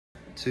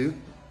2,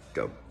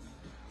 go.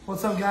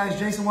 What's up, guys?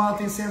 Jason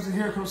Wildthing Sampson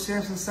here, Coach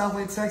Sampson, South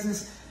Lake,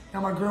 Texas.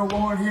 Got my girl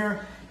Lauren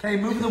here. Okay,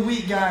 moving the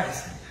week,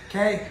 guys.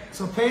 Okay,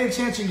 so pay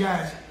attention,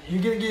 guys.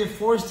 You're gonna get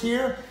forced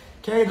here.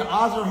 Okay, the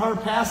odds are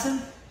her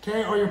passing.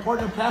 Okay, or your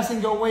partner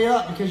passing go way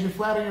up because you're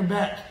flat on your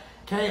back.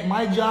 Okay,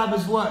 my job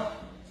is what?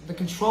 To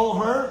control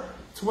her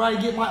to where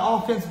I get my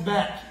offense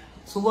back.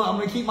 So look, I'm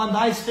gonna keep my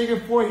nice figure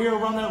 4 here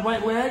around that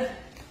right leg.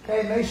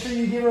 Okay, make sure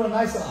you give her a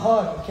nice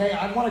hug. Okay,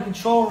 I want to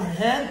control her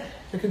head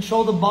to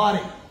control the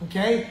body.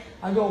 Okay,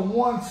 I go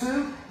 1,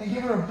 2, and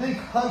give her a big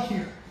hug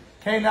here.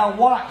 Okay, now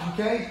watch.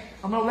 Okay,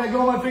 I'm gonna let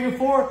go of my figure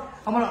 4.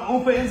 I'm gonna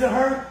open into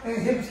her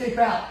and hip escape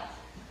out.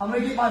 I'm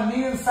gonna get my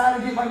knee inside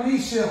and get my knee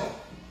shield.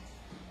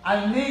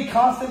 I need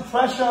constant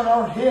pressure on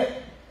her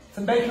hip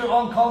to make her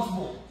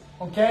uncomfortable.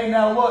 Okay,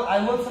 now look,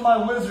 I look to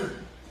my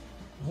wizard.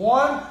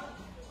 1,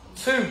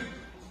 2.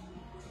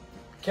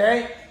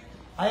 Okay,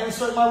 I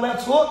insert my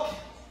left hook.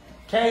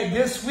 Okay,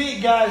 this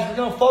week, guys, we're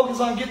gonna focus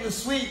on getting the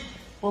sweep.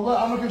 Well, look,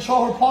 I'm gonna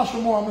control her posture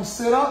more. I'm gonna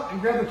sit up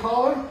and grab the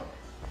collar.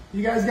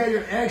 You guys got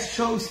your X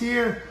chokes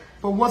here.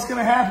 But what's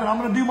gonna happen? I'm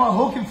gonna do my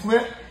hook and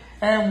flip.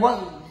 And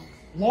what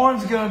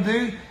Lauren's gonna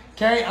do,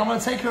 okay, I'm gonna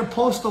take her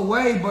post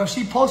away, but if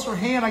she posts her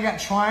hand, I got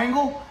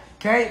triangle,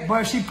 okay?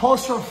 But if she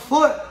posts her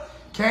foot,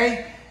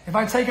 okay, if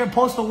I take her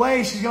post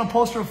away, she's gonna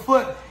post her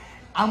foot.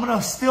 I'm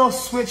gonna still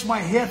switch my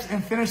hips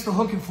and finish the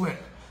hook and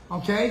flip,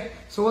 okay?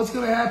 So what's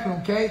gonna happen,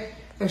 okay?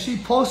 If she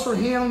posts her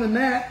hand on the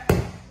mat,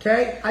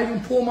 okay, I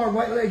can pull my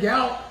right leg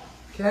out,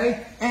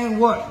 okay? And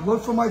what?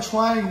 Look for my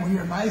triangle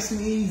here, nice and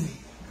easy.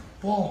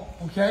 Boom,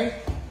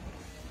 okay?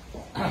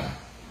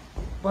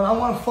 But I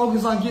want to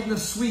focus on getting the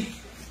sweep.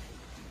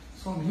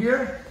 So I'm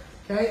here,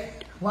 okay?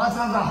 A lot of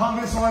times I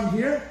hug this arm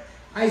here.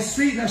 I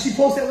sweep. Now she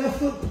posts that left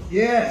foot.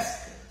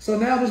 Yes. So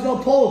now there's no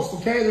post,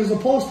 okay? There's a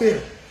post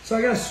there. So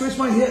I got to switch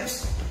my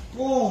hips.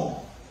 Boom.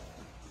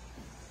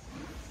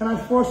 And I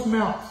force them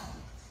out.